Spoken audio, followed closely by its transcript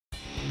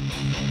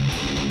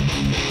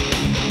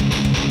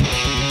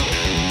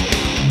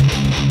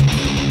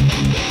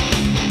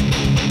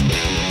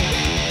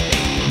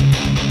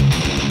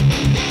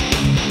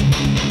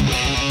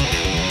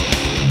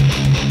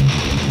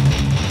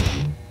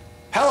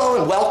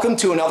and welcome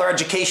to another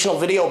educational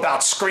video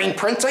about screen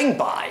printing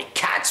by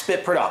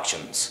Catspit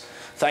Productions.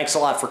 Thanks a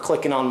lot for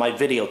clicking on my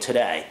video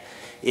today.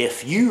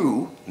 If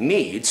you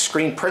need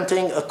screen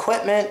printing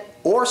equipment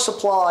or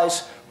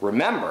supplies,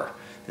 remember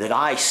that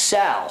I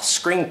sell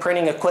screen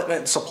printing equipment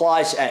and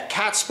supplies at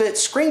Catspit,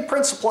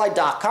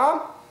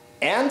 screenprintsupply.com,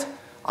 and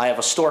I have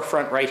a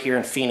storefront right here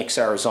in Phoenix,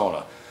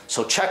 Arizona.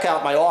 So check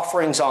out my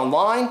offerings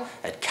online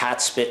at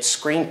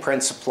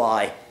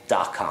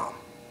catspit.screenprintsupply.com.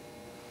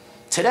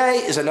 Today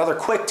is another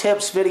quick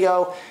tips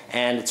video,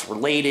 and it's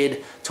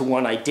related to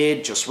one I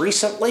did just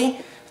recently.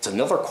 It's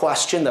another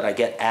question that I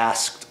get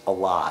asked a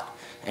lot.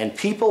 And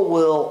people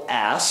will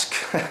ask,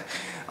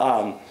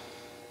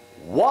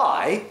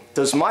 why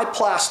does my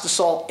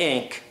Plastisol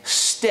ink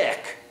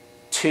stick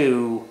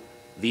to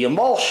the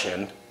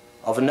emulsion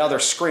of another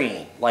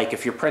screen? Like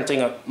if you're printing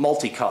a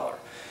multicolor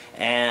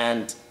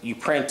and you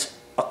print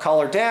a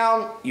color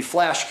down, you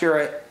flash cure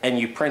it, and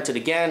you print it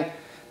again,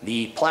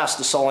 the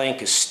Plastisol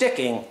ink is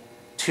sticking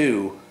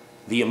to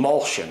the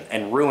emulsion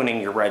and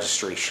ruining your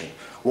registration.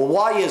 Well,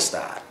 why is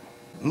that?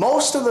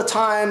 Most of the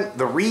time,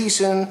 the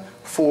reason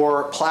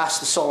for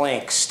Plastisol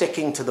ink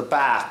sticking to the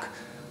back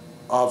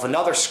of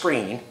another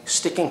screen,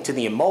 sticking to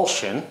the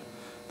emulsion,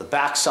 the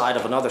back side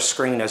of another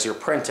screen as you're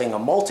printing a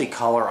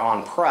multicolor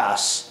on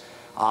press,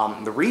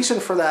 the reason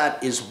for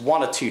that is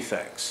one of two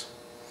things.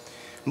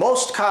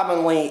 Most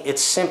commonly,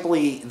 it's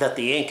simply that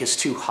the ink is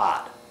too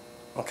hot.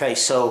 Okay,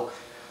 so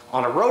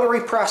on a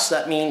rotary press,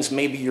 that means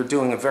maybe you're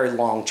doing a very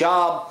long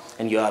job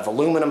and you have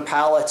aluminum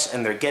pallets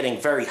and they're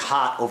getting very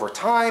hot over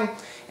time,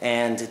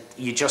 and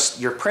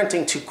you're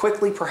printing too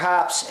quickly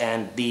perhaps,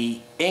 and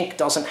the ink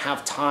doesn't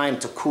have time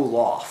to cool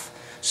off.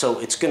 So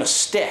it's going to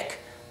stick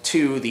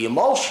to the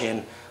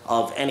emulsion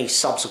of any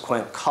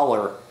subsequent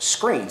color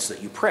screens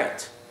that you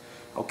print.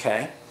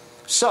 Okay?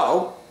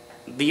 So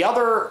the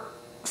other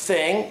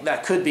thing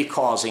that could be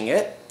causing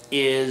it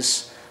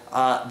is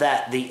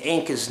that the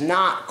ink is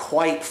not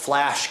quite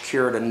flash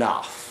cured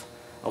enough.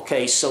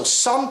 Okay, so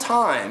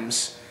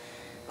sometimes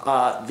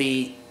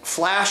the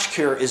flash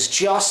cure is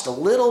just a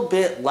little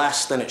bit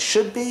less than it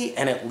should be,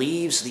 and it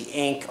leaves the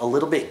ink a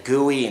little bit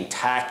gooey and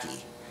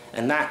tacky,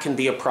 and that can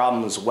be a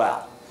problem as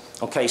well.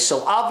 Okay,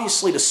 so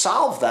obviously to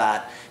solve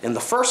that, in the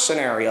first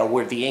scenario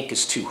where the ink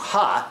is too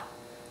hot,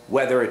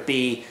 whether it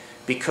be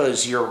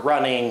because you're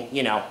running,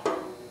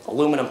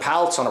 aluminum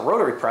pallets on a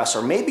rotary press,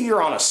 or maybe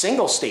you're on a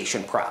single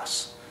station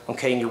press,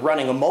 okay, and you're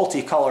running a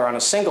multicolor on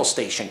a single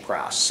station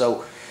press.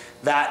 So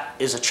that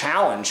is a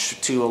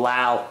challenge to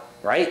allow,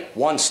 right,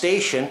 one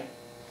station.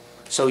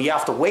 So you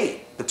have to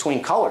wait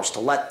between colors to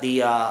let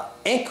the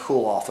ink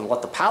cool off and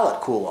let the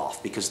palette cool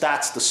off, because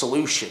that's the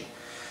solution.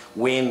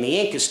 When the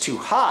ink is too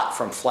hot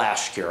from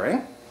flash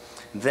curing,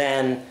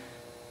 then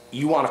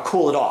you want to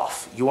cool it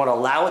off. You want to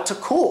allow it to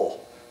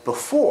cool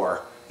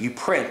before you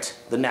print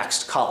the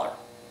next color.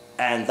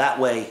 And that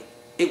way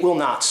it will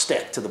not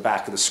stick to the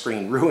back of the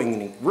screen,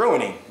 ruining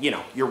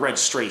your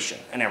registration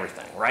and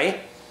everything, right?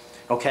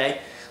 Okay.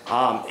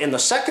 In the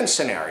second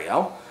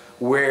scenario,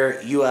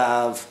 where you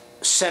have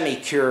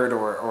semi-cured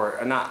or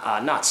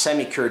not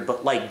semi-cured,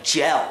 but like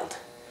gelled,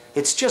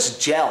 it's just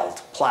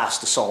gelled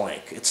Plastisol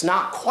ink. It's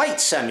not quite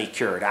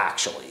semi-cured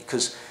actually,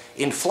 because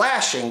in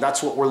flashing,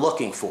 that's what we're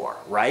looking for,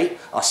 right?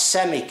 A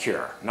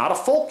semi-cure, not a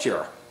full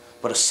cure,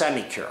 but a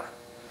semi-cure.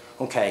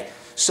 Okay,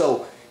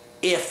 so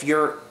if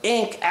your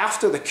ink,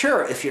 after the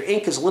cure, if your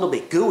ink is a little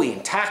bit gooey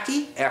and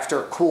tacky after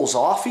it cools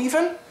off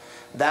even,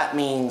 that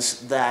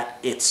means that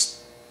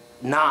it's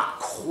not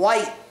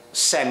quite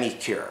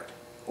semi-cured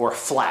or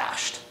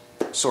flashed,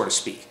 so to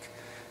speak.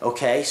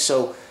 Okay,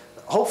 so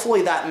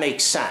hopefully that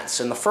makes sense.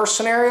 In the first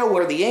scenario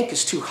where the ink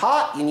is too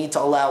hot, you need to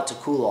allow it to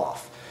cool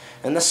off.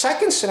 In the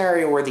second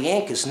scenario where the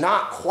ink is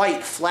not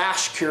quite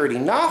flash cured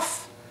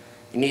enough,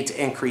 you need to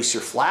increase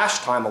your flash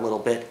time a little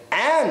bit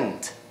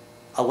and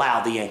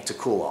allow the ink to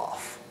cool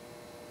off.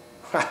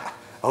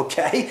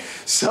 Okay,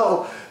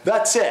 so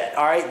that's it.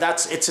 All right,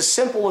 it's as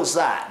simple as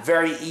that.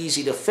 Very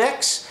easy to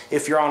fix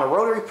if you're on a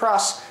rotary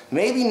press.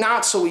 Maybe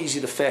not so easy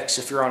to fix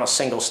if you're on a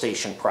single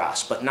station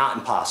press, but not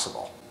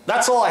impossible.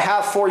 That's all I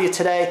have for you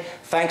today.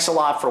 Thanks a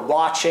lot for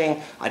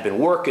watching. I've been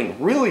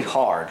working really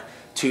hard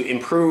to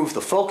improve the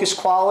focus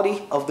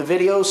quality of the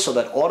videos so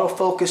that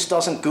autofocus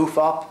doesn't goof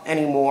up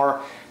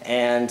anymore,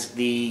 and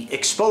the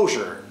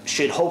exposure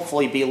should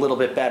hopefully be a little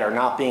bit better,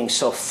 not being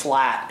so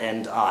flat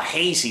and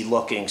hazy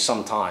looking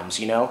sometimes,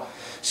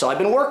 So I've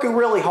been working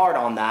really hard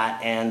on that,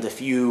 and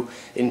if you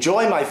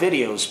enjoy my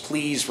videos,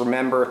 please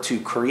remember to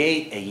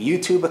create a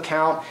YouTube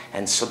account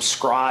and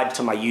subscribe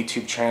to my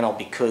YouTube channel,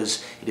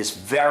 because it is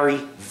very,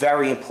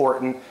 very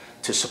important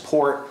to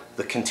support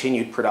the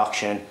continued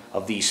production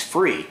of these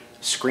free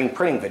screen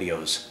printing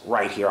videos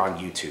right here on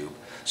YouTube.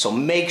 So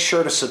make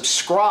sure to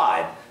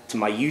subscribe to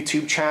my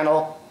YouTube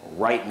channel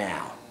right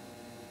now.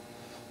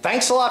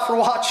 Thanks a lot for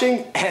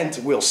watching, and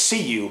we'll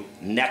see you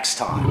next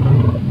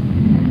time.